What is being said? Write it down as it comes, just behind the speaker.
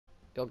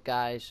Yo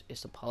guys,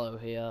 it's Apollo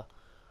here,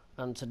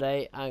 and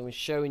today I'm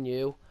showing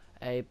you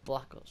a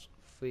Black Ops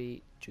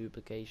 3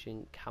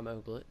 duplication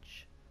camo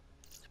glitch.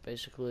 So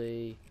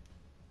basically,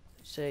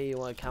 say you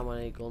want a camo on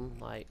a gun,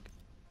 like,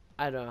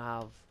 I don't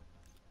have,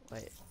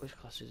 wait, which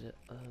class is it?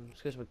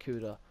 Excuse me,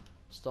 CUDA,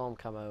 Storm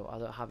camo, I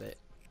don't have it.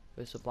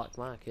 It's a black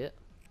market,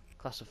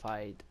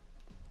 classified.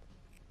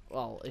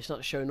 Well, it's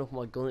not showing up on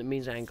my gun, it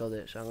means I ain't got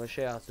it, so I'm going to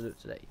show you how to do it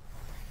today.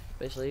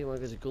 Basically, you want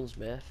to go to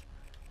gunsmith,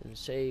 and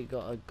say you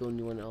got a gun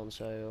you want it on,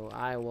 so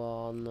I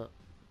want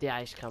the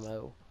ice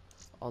camo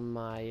on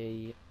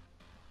my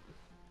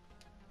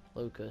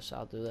Locus.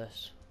 I'll do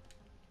this.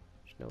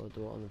 Just know I'll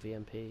do it on the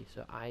VMP.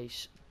 So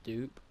ice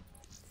dupe.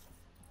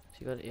 So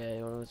you got it, yeah,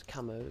 you want those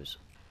camos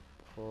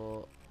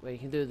for, well, you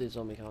can do the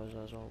zombie camos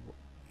as well, but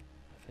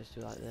let's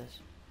do like this.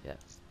 Yeah,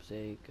 so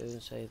you go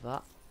and save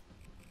that.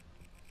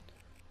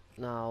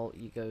 Now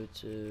you go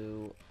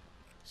to,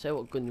 say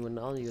what gun you want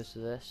it on, you go to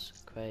this,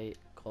 create,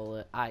 call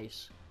it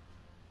ice.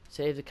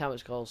 Say if the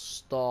camo's called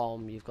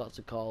Storm, you've got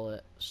to call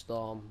it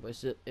Storm. But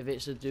if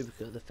it's a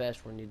duplicate, the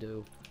first one you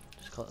do,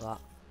 just call it that.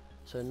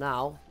 So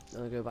now, I'm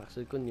going to go back to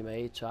the gun you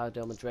made. So I'll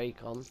do my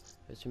Dracon.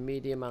 Go to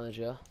Media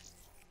Manager.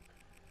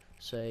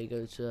 So you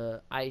go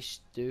to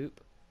Ice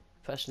Dupe.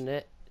 Pressing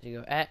it, you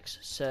go X,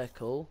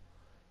 circle.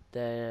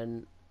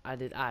 Then I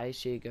did ice,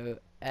 so you go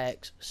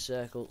X,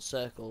 circle,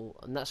 circle.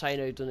 And that's how you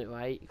know you've done it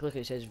right. You click it,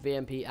 it says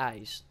VMP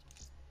Ice.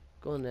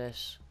 Go on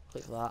this,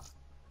 click that,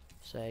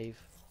 save.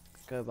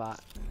 Go back.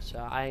 So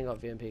I ain't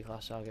got VMP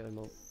class, so I'll get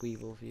a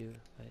Weevil view.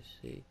 I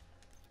see.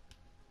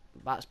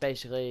 That's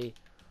basically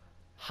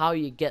how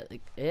you get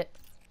it.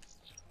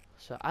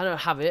 So I don't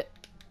have it.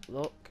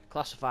 Look,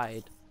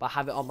 classified, but I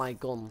have it on my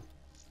gun.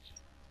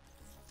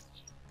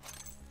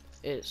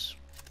 It's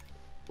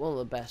one of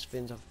the best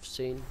things I've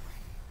seen.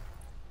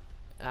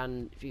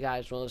 And if you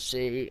guys want to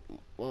see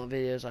more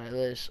videos like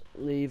this,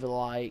 leave a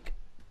like.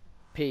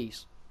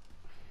 Peace.